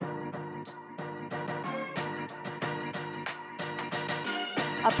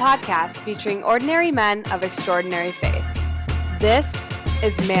a podcast featuring ordinary men of extraordinary faith. This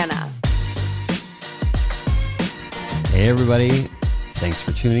is Manna. Hey everybody, thanks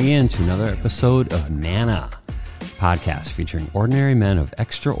for tuning in to another episode of Manna, podcast featuring ordinary men of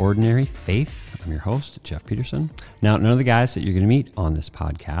extraordinary faith. I'm your host, Jeff Peterson. Now, none of the guys that you're going to meet on this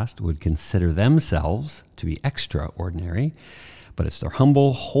podcast would consider themselves to be extraordinary, but it's their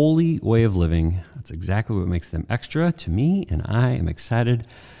humble, holy way of living. That's exactly what makes them extra to me, and I am excited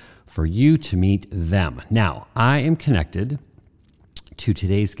for you to meet them. Now, I am connected to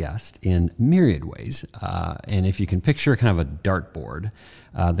today's guest in myriad ways, and if you can picture kind of a dartboard,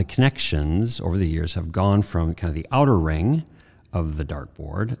 the connections over the years have gone from kind of the outer ring of the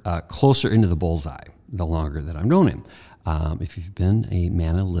dartboard closer into the bullseye the longer that I've known him. If you've been a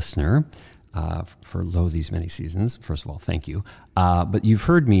Manna listener for these many seasons, first of all, thank you. But you've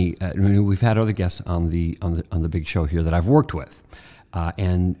heard me. We've had other guests on the big show here that I've worked with,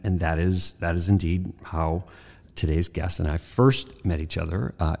 and that is indeed how today's guest and I first met each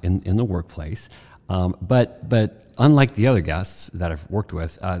other in the workplace. But unlike the other guests that I've worked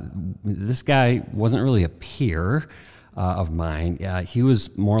with, this guy wasn't really a peer of mine. He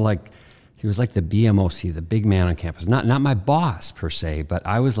was more like. He was like the BMOC, the big man on campus. Not my boss per se, but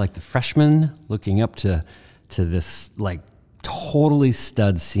I was like the freshman looking up to this like totally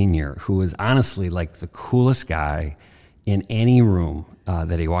stud senior who was honestly like the coolest guy in any room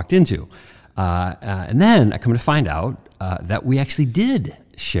that he walked into. And then I come to find out that we actually did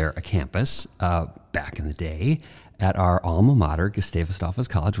share a campus back in the day at our alma mater, Gustavus Adolphus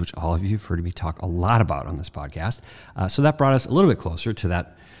College, which all of you have heard me talk a lot about on this podcast. So that brought us a little bit closer to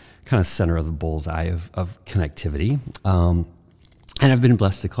that kind of center of the bullseye of connectivity. And I've been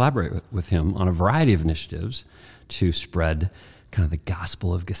blessed to collaborate with him on a variety of initiatives to spread kind of the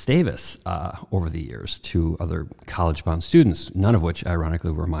gospel of Gustavus over the years to other college-bound students, none of which,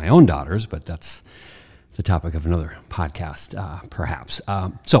 ironically, were my own daughters, but that's the topic of another podcast, perhaps.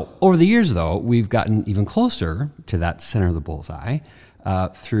 So over the years, though, we've gotten even closer to that center of the bullseye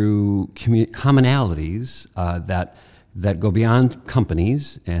through commonalities that go beyond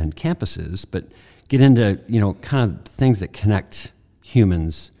companies and campuses, but get into, kind of things that connect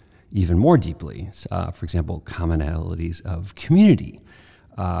humans even more deeply. For example, commonalities of community,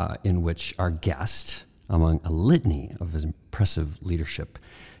 in which our guest, among a litany of his impressive leadership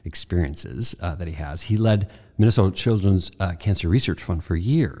experiences that he has, he led Minnesota Children's Cancer Research Fund for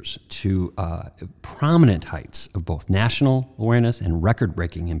years to prominent heights of both national awareness and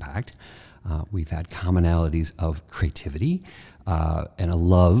record-breaking impact. We've had commonalities of creativity and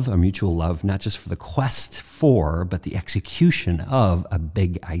a mutual love, not just for the quest for, but the execution of a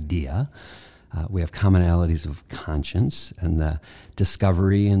big idea. We have commonalities of conscience and the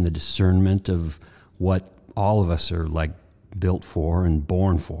discovery and the discernment of what all of us are like built for and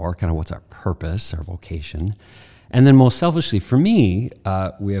born for, kind of what's our purpose, our vocation. And then most selfishly for me,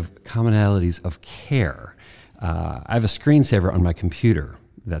 we have commonalities of care. I have a screensaver on my computer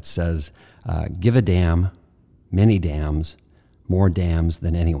that says, give a damn, many dams, more dams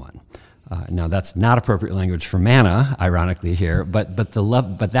than anyone. Now that's not appropriate language for Manna, ironically here, but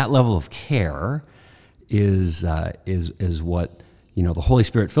that level of care is what the Holy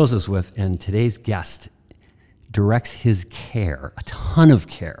Spirit fills us with, and today's guest directs his care, a ton of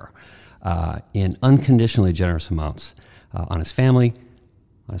care, in unconditionally generous amounts on his family,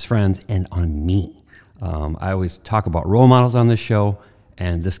 on his friends, and on me. I always talk about role models on this show,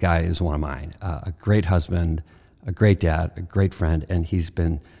 and this guy is one of mine. A great husband, a great dad, a great friend, and he's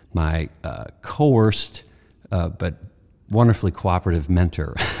been my coerced but wonderfully cooperative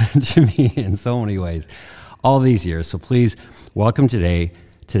mentor to me in so many ways all these years. So please welcome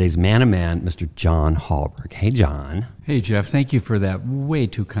today's Manna man, Mr. John Hallberg. Hey, John. Hey, Jeff. Thank you for that way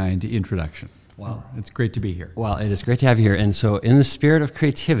too kind introduction. Wow. It's great to be here. Well, it is great to have you here. And so in the spirit of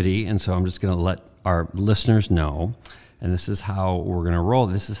creativity, and so I'm just going to let our listeners know, and this is how we're going to roll.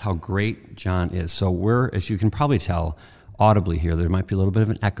 This is how great John is. So we're, as you can probably tell audibly here, there might be a little bit of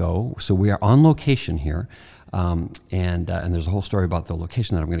an echo. So we are on location here. And there's a whole story about the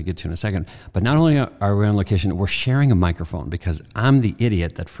location that I'm going to get to in a second. But not only are we on location, we're sharing a microphone because I'm the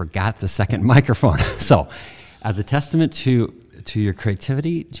idiot that forgot the second microphone. So as a testament to your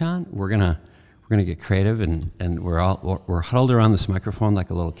creativity, John, we're gonna get creative, and we're huddled around this microphone like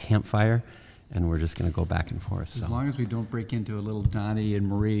a little campfire. And we're just going to go back and forth. As long as we don't break into a little Donnie and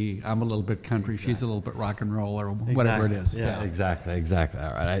Marie, I'm a little bit country, she's a little bit rock and roll, or whatever it is. Yeah, exactly.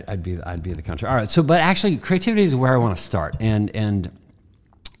 All right, I'd be the country. All right, so but actually, creativity is where I want to start. And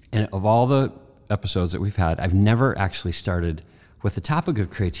of all the episodes that we've had, I've never actually started with the topic of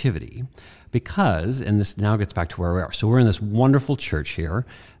creativity because, and this now gets back to where we are. So we're in this wonderful church here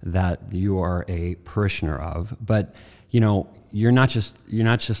that you are a parishioner of, but you're not just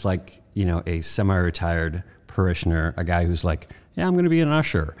like, a semi-retired parishioner, a guy who's like, yeah, I'm going to be an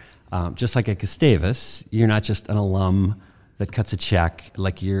usher. Just like at Gustavus, you're not just an alum that cuts a check,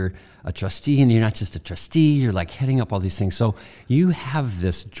 like you're a trustee, and you're not just a trustee, you're like heading up all these things. So you have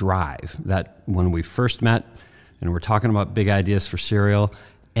this drive that when we first met, and we're talking about big ideas for cereal,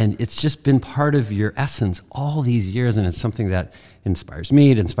 and it's just been part of your essence all these years, and it's something that inspires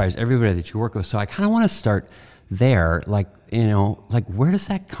me, it inspires everybody that you work with. So I kind of want to start there, like where does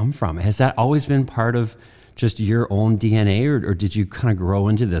that come from? Has that always been part of just your own DNA, or did you kind of grow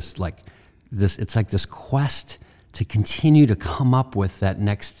into this, it's like this quest to continue to come up with that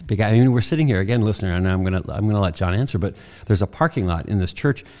next big, we're sitting here again, listener, and I'm gonna let John answer, but there's a parking lot in this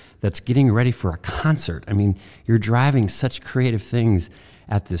church that's getting ready for a concert. You're driving such creative things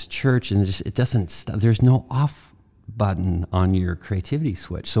at this church, and it doesn't stop. There's no off button on your creativity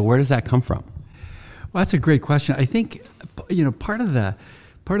switch. So where does that come from? Well, that's a great question. I think, part of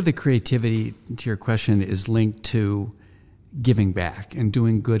the creativity to your question is linked to giving back and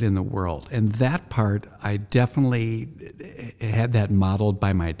doing good in the world. And that part, I definitely had that modeled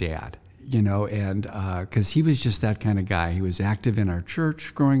by my dad, and because he was just that kind of guy. He was active in our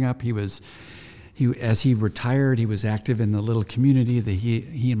church growing up. As he retired, he was active in the little community that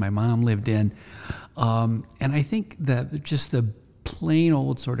he and my mom lived in. And I think that just the plain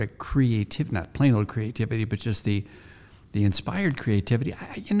old sort of not plain old creativity, but just the inspired creativity,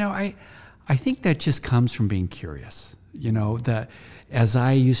 I think that just comes from being curious. That as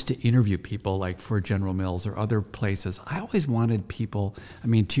I used to interview people like for General Mills or other places, I always wanted people,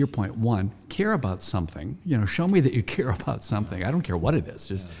 to your point, one, care about something, show me that you care about something. I don't care what it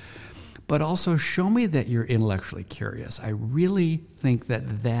is, but also show me that you're intellectually curious. I really think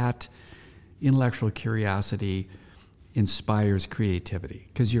that intellectual curiosity inspires creativity,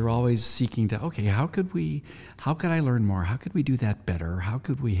 because you're always seeking to, okay, how could I learn more? How could we do that better? How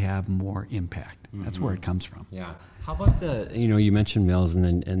could we have more impact? That's where it comes from. Yeah. How about you mentioned Mills,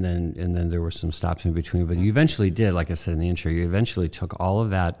 and then there were some stops in between, but you eventually did, like I said in the intro, you eventually took all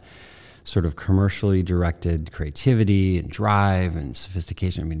of that sort of commercially directed creativity and drive and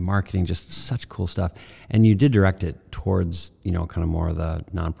sophistication, marketing, just such cool stuff. And you did direct it towards, kind of more of the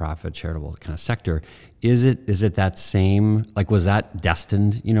nonprofit, charitable kind of sector. Is it that same, was that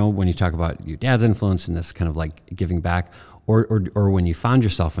destined, when you talk about your dad's influence and this kind of like giving back, or when you found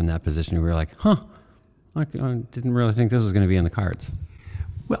yourself in that position, you were like, I didn't really think this was going to be in the cards?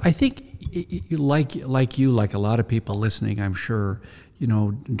 Well, I think like a lot of people listening, I'm sure,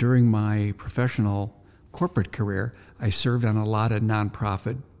 during my professional corporate career, I served on a lot of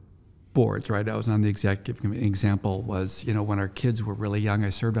nonprofit boards, right? I was on the executive committee. An example was, when our kids were really young,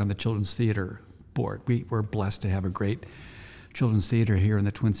 I served on the Children's Theater board. We were blessed to have a great children's theater here in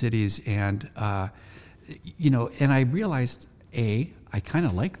the Twin Cities. And, and I realized, A, I kind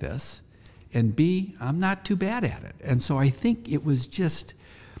of like this, and B, I'm not too bad at it. And so I think it was just,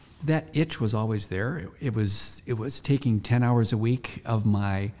 that itch was always there. It was taking 10 hours a week of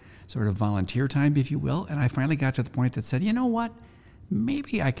my sort of volunteer time, if you will. And I finally got to the point that said, you know what?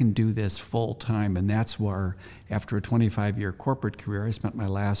 Maybe I can do this full time. And that's where, after a 25-year corporate career, I spent my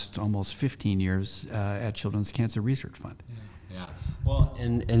last almost 15 years at Children's Cancer Research Fund. Yeah. Well,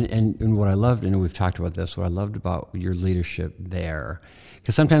 and what I loved, and we've talked about this, what I loved about your leadership there,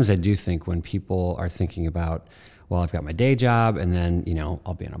 because sometimes I do think when people are thinking about, well, I've got my day job, and then,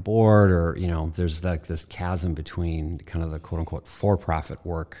 I'll be on a board, or, there's like this chasm between kind of the quote unquote for-profit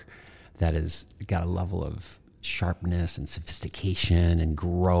work that has got a level of sharpness and sophistication and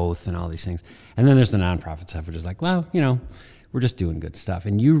growth and all these things. And then there's the nonprofit stuff, which is like, well, we're just doing good stuff.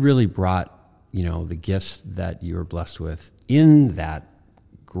 And you really brought, the gifts that you were blessed with in that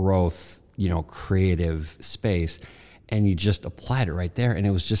growth, creative space, and you just applied it right there. And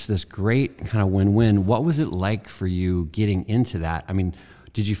it was just this great kind of win-win. What was it like for you getting into that?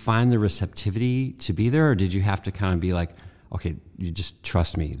 Did you find the receptivity to be there, or did you have to kind of be like, okay, you just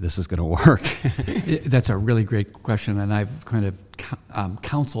trust me, this is going to work? That's a really great question, and I've kind of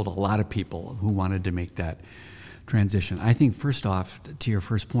counseled a lot of people who wanted to make that transition. I think, first off, to your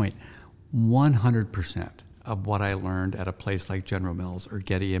first point, 100% of what I learned at a place like General Mills or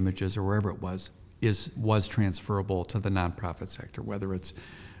Getty Images or wherever it was transferable to the nonprofit sector, whether it's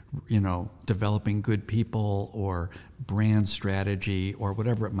developing good people or brand strategy or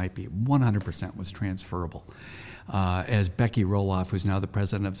whatever it might be. 100% was transferable. As Becky Roloff, who's now the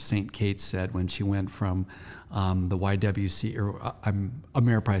president of St. Kate's, said when she went from the YWCA, or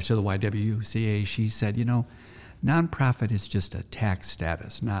Ameriprise to the YWCA, she said, Nonprofit is just a tax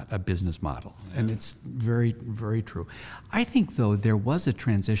status, not a business model. And it's very, very true. I think, though, there was a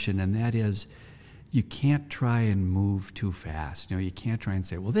transition, and that is you can't try and move too fast. You can't try and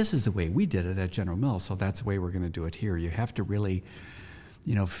say, well, this is the way we did it at General Mills, so that's the way we're going to do it here. You have to really,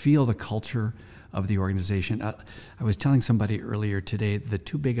 feel the culture of the organization. I was telling somebody earlier today, the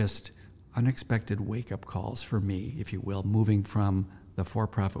two biggest unexpected wake-up calls for me, if you will, moving from the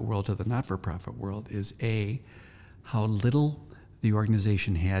for-profit world to the not-for-profit world is A, how little the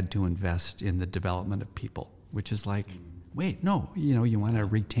organization had to invest in the development of people, which is like, wait, no, you want to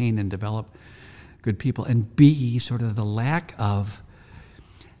retain and develop good people. And B, sort of the lack of,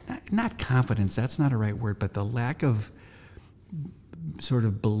 not confidence, that's not a right word, but the lack of sort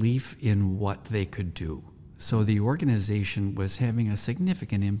of belief in what they could do. So the organization was having a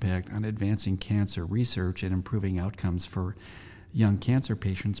significant impact on advancing cancer research and improving outcomes for young cancer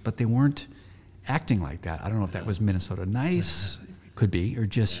patients, but they weren't acting like that. I don't know if that was Minnesota nice, could be, or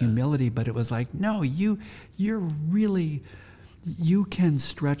just humility, but it was like, no, you can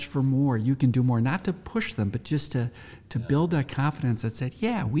stretch for more, you can do more, not to push them, but just to build that confidence that said,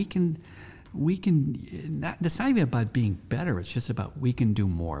 yeah, we can, it's not even about being better, it's just about we can do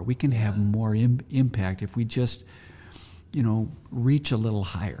more. We can have more impact if we just, reach a little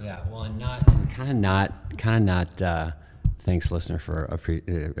higher. Yeah, well, and kind of not, thanks, listener, for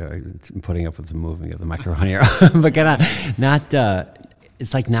putting up with the moving of the microphone here. But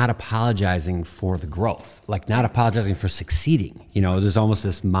it's like not apologizing for the growth, like not apologizing for succeeding. There's almost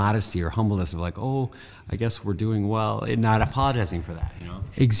this modesty or humbleness of like, oh, I guess we're doing well, and not apologizing for that.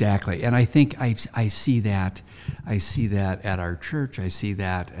 Exactly, and I think I see that. I see that at our church. I see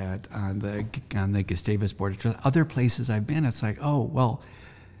that on the Gustavus board. Other places I've been, it's like, oh, well,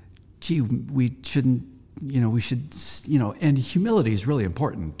 gee, we shouldn't. We should, and humility is really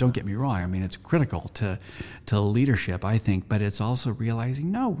important. Don't get me wrong. I mean, it's critical to leadership, I think, but it's also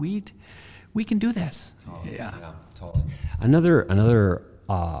realizing, no, we can do this. Totally. Yeah, totally. Another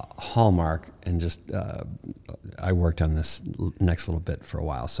hallmark, and just I worked on this next little bit for a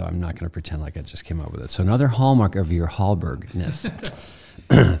while, so I'm not going to pretend like I just came up with it. So another hallmark of your Hallbergness,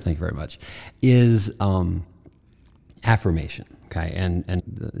 thank you very much, is affirmation. Okay, and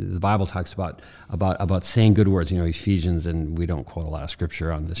the Bible talks about saying good words. Ephesians, and we don't quote a lot of scripture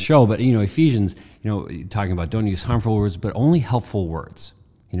on this show, but Ephesians, talking about don't use harmful words, but only helpful words.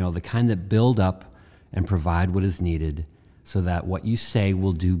 The kind that build up and provide what is needed, so that what you say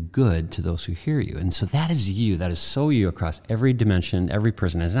will do good to those who hear you. And so that is you. That is so you across every dimension, every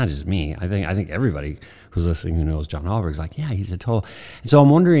person. It's not just me. I think everybody who's listening who knows John Hallberg is like, yeah, he's a total. And so I'm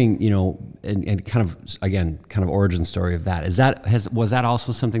wondering, and kind of origin story of that. Was that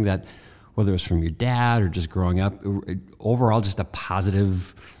also something that, whether it was from your dad or just growing up, overall just a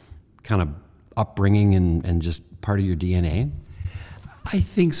positive kind of upbringing and just part of your DNA? I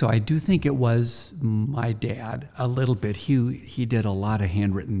think so. I do think it was my dad a little bit. He did a lot of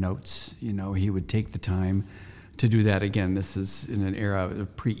handwritten notes. He would take the time to do that. Again, this is in an era, a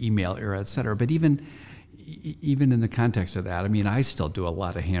pre-email era, et cetera. But even in the context of that, I mean, I still do a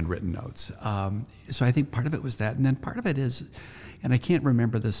lot of handwritten notes. So I think part of it was that. And then part of it is, and I can't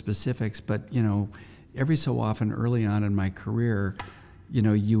remember the specifics, but, every so often early on in my career,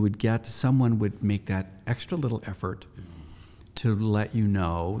 you would get, someone would make that extra little effort to let you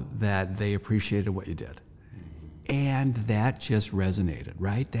know that they appreciated what you did. And that just resonated,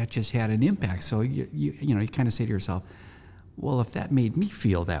 right? That just had an impact. So you kind of say to yourself, well, if that made me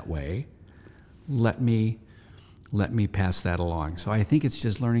feel that way, let me pass that along. So I think it's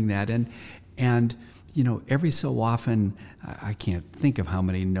just learning that. And every so often, I can't think of how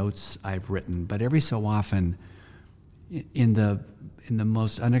many notes I've written, but every so often in the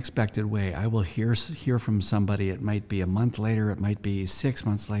most unexpected way, I will hear from somebody. It might be a month later, it might be 6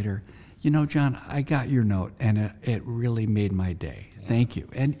 months later. John, I got your note, and it really made my day. Yeah. Thank you.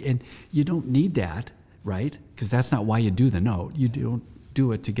 And you don't need that, right? Because that's not why you do the note. You don't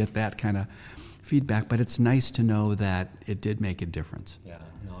do it to get that kind of feedback, but it's nice to know that it did make a difference. Yeah,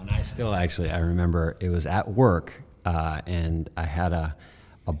 no, and I remember it was at work, and I had a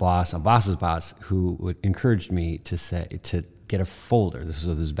boss's boss who encouraged me to get a folder. This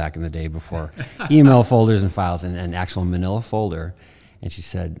was back in the day before email folders and files, and an actual manila folder. And she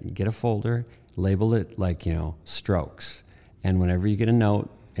said, get a folder, label it like, strokes. And whenever you get a note,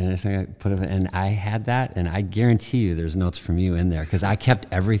 and I had that, and I guarantee you there's notes from you in there, because I kept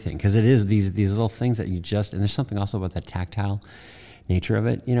everything, because it is these little things that you just, and there's something also about that tactile nature of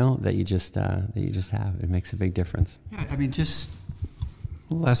it, that you just have. It makes a big difference. Yeah, I mean, just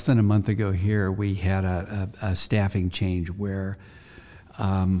less than a month ago here, we had a staffing change where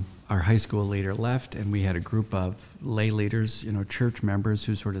our high school leader left, and we had a group of lay leaders, church members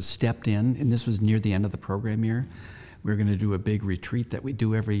who sort of stepped in, and this was near the end of the program year. We were going to do a big retreat that we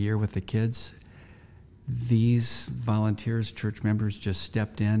do every year with the kids. These volunteers, church members, just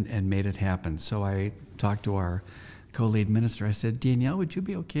stepped in and made it happen. So I talked to our co-lead minister. I said, Danielle, would you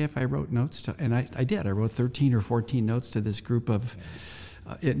be okay if I wrote notes? And I did. I wrote 13 or 14 notes to this group of,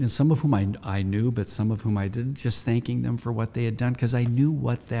 and some of whom I knew, but some of whom I didn't, just thanking them for what they had done, because I knew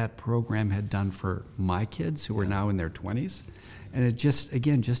what that program had done for my kids who were now in their 20s. And it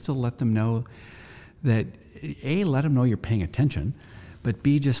just to let them know that, A, let them know you're paying attention, but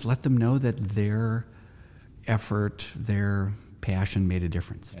B, just let them know that their effort, their passion made a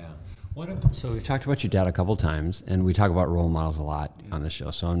difference. Yeah. So we've talked about your dad a couple times, and we talk about role models a lot on the show.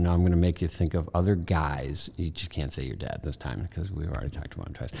 So now I'm going to make you think of other guys. You just can't say your dad this time because we've already talked about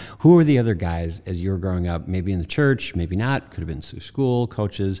him twice. Who are the other guys as you were growing up, maybe in the church, maybe not, could have been through school,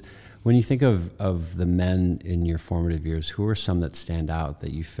 coaches? When you think of the men in your formative years, who are some that stand out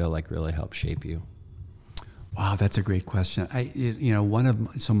that you feel like really helped shape you? Wow, that's a great question.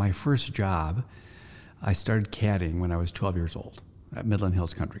 So my first job, I started caddying when I was 12 years old at Midland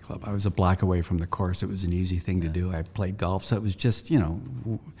Hills Country Club. I was a block away from the course. It was an easy thing to do. I played golf, so it was just, it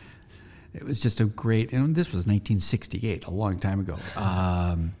was just a great, and this was 1968, a long time ago.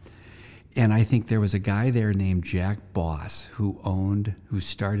 And I think there was a guy there named Jack Boss who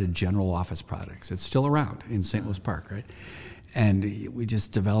started General Office Products. It's still around in St. Louis Park, right? And we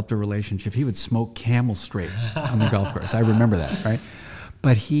just developed a relationship. He would smoke Camel Straights on the golf course. I remember that, right?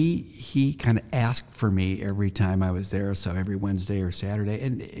 But he kind of asked for me every time I was there, so every Wednesday or Saturday.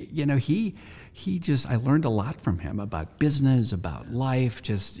 And, I learned a lot from him about business, about life,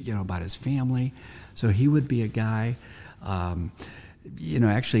 just, about his family. So he would be a guy,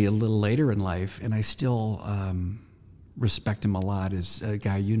 actually a little later in life, and I still respect him a lot, is a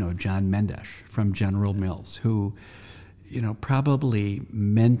guy, John Mendesh from General Mills, who, probably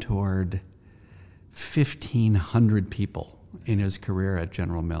mentored 1,500 people in his career at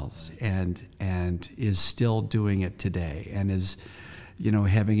General Mills, and is still doing it today, and is,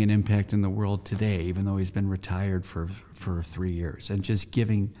 having an impact in the world today, even though he's been retired for 3 years, and just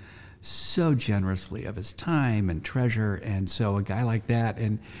giving so generously of his time and treasure. And so a guy like that,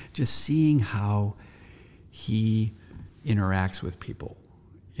 and just seeing how he interacts with people,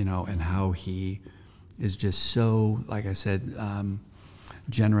 and how he is just so, like I said,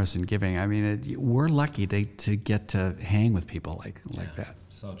 generous and giving. I mean, we're lucky to get to hang with people like that.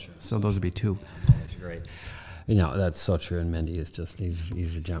 So true. So those would be two. That's great. That's so true. And Mendy is just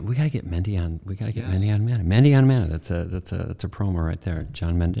he's a gem. We got to get Mendy on. We got to get Mendy on Manna. Mendy on Manna. That's a promo right there.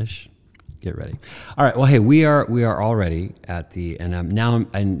 John Mendish. Get ready. All right. Well, hey, we are already at the and now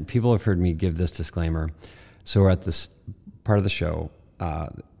and people have heard me give this disclaimer. So we're at this part of the show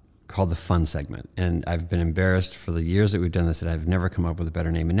called the fun segment. And I've been embarrassed for the years that we've done this that I've never come up with a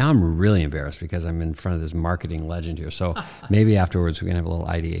better name. And now I'm really embarrassed because I'm in front of this marketing legend here. So maybe afterwards we can have a little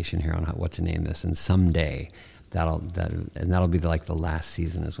ideation here on what to name this. And someday that'll be the last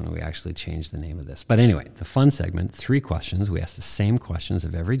season is when we actually change the name of this. But anyway, the fun segment, 3 questions. We ask the same questions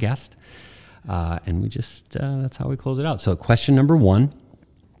of every guest. And we just, that's how we close it out. So question number 1,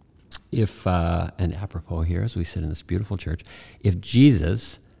 and apropos here as we sit in this beautiful church, if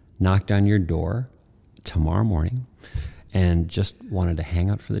Jesus knocked on your door tomorrow morning and just wanted to hang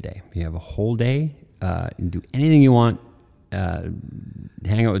out for the day. You have a whole day, you can do anything you want,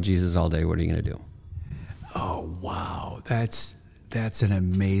 hang out with Jesus all day. What are you going to do? Oh, wow. That's an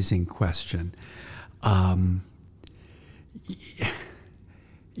amazing question.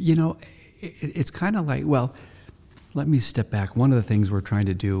 It's kind of like, well, let me step back. One of the things we're trying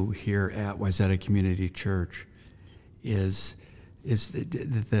to do here at Wayzata Community Church is the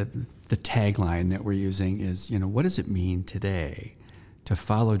tagline that we're using is, what does it mean today to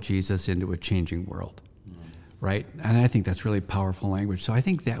follow Jesus into a changing world, right? And I think that's really powerful language. So I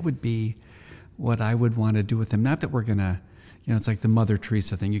think that would be what I would want to do with them. Not that we're going to, it's like the Mother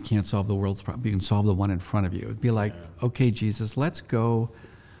Teresa thing. You can't solve the world's problem. You can solve the one in front of you. It'd be like, okay, Jesus, let's go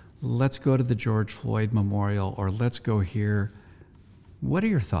to the George Floyd Memorial, or let's go here. What are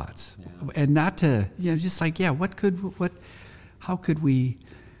your thoughts? Yeah. And not to, just like, how could we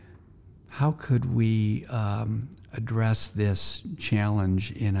address this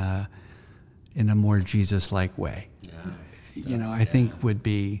challenge in a more Jesus-like way? Yeah. I think would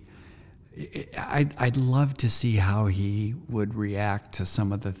be, I'd love to see how he would react to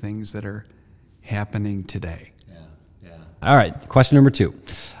some of the things that are happening today. Yeah. All right, question number 2.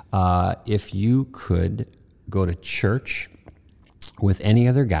 If you could go to church with any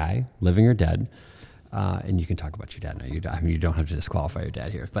other guy, living or dead, and you can talk about your dad now. You don't have to disqualify your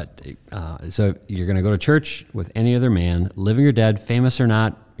dad here. But so you're going to go to church with any other man, living or dead, famous or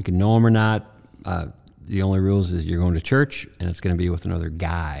not. You can know him or not. The only rules is you're going to church, and it's going to be with another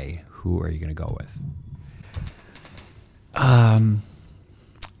guy. Who are you going to go with?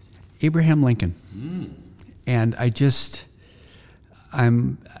 Abraham Lincoln. And I'm just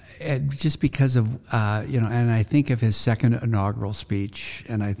because of, and I think of his second inaugural speech,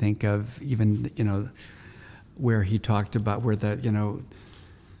 and I think of even, where he talked about where he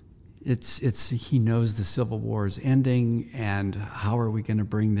knows the Civil War is ending, and how are we going to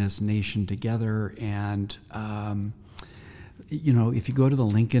bring this nation together? And, if you go to the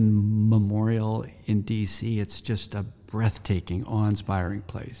Lincoln Memorial in D.C., it's just a breathtaking, awe-inspiring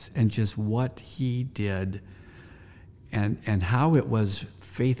place. And just what he did and how it was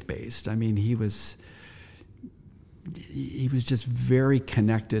faith-based. I mean, he was just very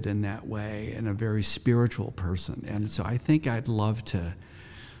connected in that way, and a very spiritual person. And so I think I'd love to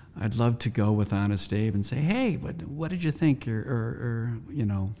go with Honest Abe and say, hey, what did you think? Or.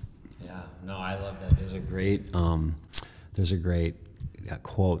 Yeah, no, I love that. There's a great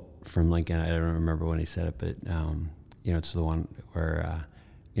quote from Lincoln. I don't remember when he said it, but it's the one where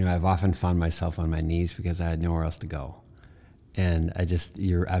I've often found myself on my knees because I had nowhere else to go. And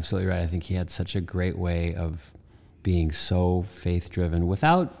you're absolutely right. I think he had such a great way of being so faith-driven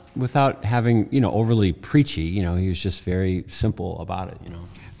without having, overly preachy. He was just very simple about it,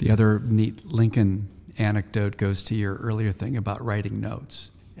 The other neat Lincoln anecdote goes to your earlier thing about writing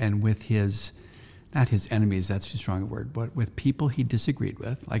notes. And with not his enemies, that's too strong a word, but with people he disagreed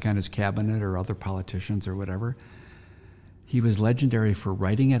with, like on his cabinet or other politicians or whatever, he was legendary for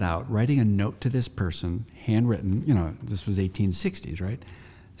writing it out, writing a note to this person, handwritten, this was 1860s, right?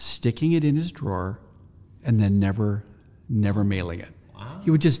 Sticking it in his drawer, and then never mailing it. Wow.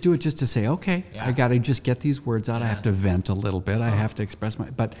 He would just do it just to say, okay, yeah. I got to just get these words out. Yeah. I have to vent a little bit. I have to express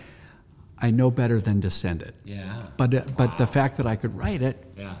but I know better than to send it. Yeah. But the fact that I could write it.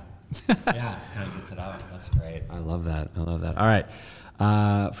 Yeah. Yeah, it kind of gets it out. That's great. I love that. All right.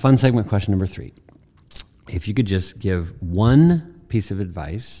 Fun segment question number 3. If you could just give one piece of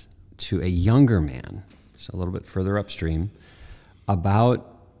advice to a younger man, so a little bit further upstream,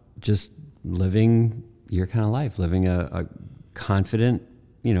 about just living your kind of life, living a confident,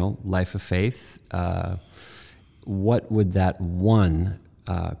 life of faith, what would that one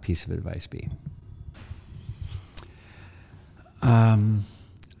piece of advice be?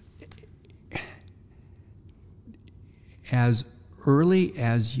 As early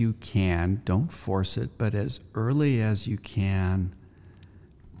as you can, don't force it, but as early as you can,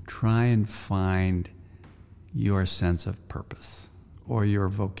 try and find your sense of purpose or your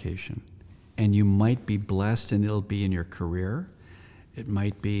vocation. And you might be blessed, and it'll be in your career. It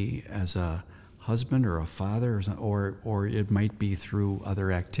might be as a husband or a father, or it might be through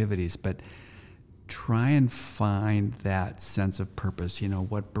other activities. But try and find that sense of purpose,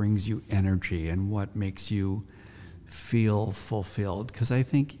 what brings you energy and what makes you feel fulfilled. Because I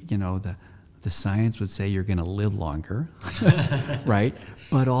think, the science would say you're going to live longer, right?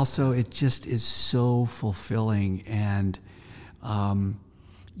 But also it just is so fulfilling. And,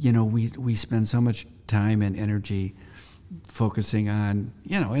 we spend so much time and energy focusing on,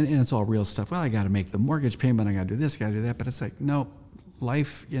 and it's all real stuff. Well, I got to make the mortgage payment. I got to do this, got to do that. But it's like, no,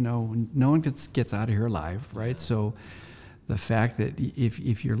 life, no one gets out of here alive, right? So the fact that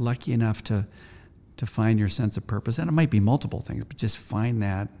if you're lucky enough to find your sense of purpose, and it might be multiple things, but just find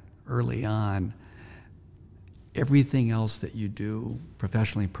that early on, everything else that you do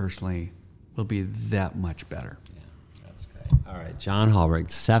professionally, personally, will be that much better. Yeah, that's great. All right, John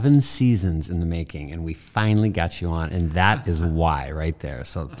Hallberg, 7 seasons in the making, and we finally got you on, and that is why right there.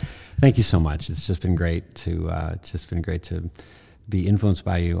 So thank you so much. It's just been great to be influenced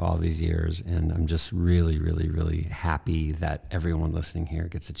by you all these years, and I'm just really, really, really happy that everyone listening here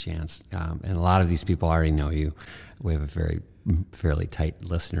gets a chance. And a lot of these people already know you. We have a fairly tight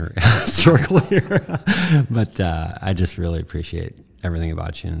listener circle here, but I just really appreciate everything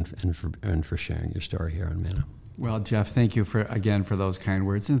about you and for sharing your story here on Manna. Well, Jeff, thank you for those kind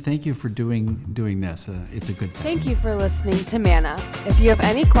words, and thank you for doing this. It's a good thing. Thank you for listening to Manna. If you have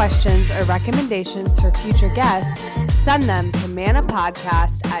any questions or recommendations for future guests, send them to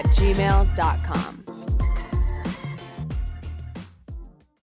mannapodcast@gmail.com.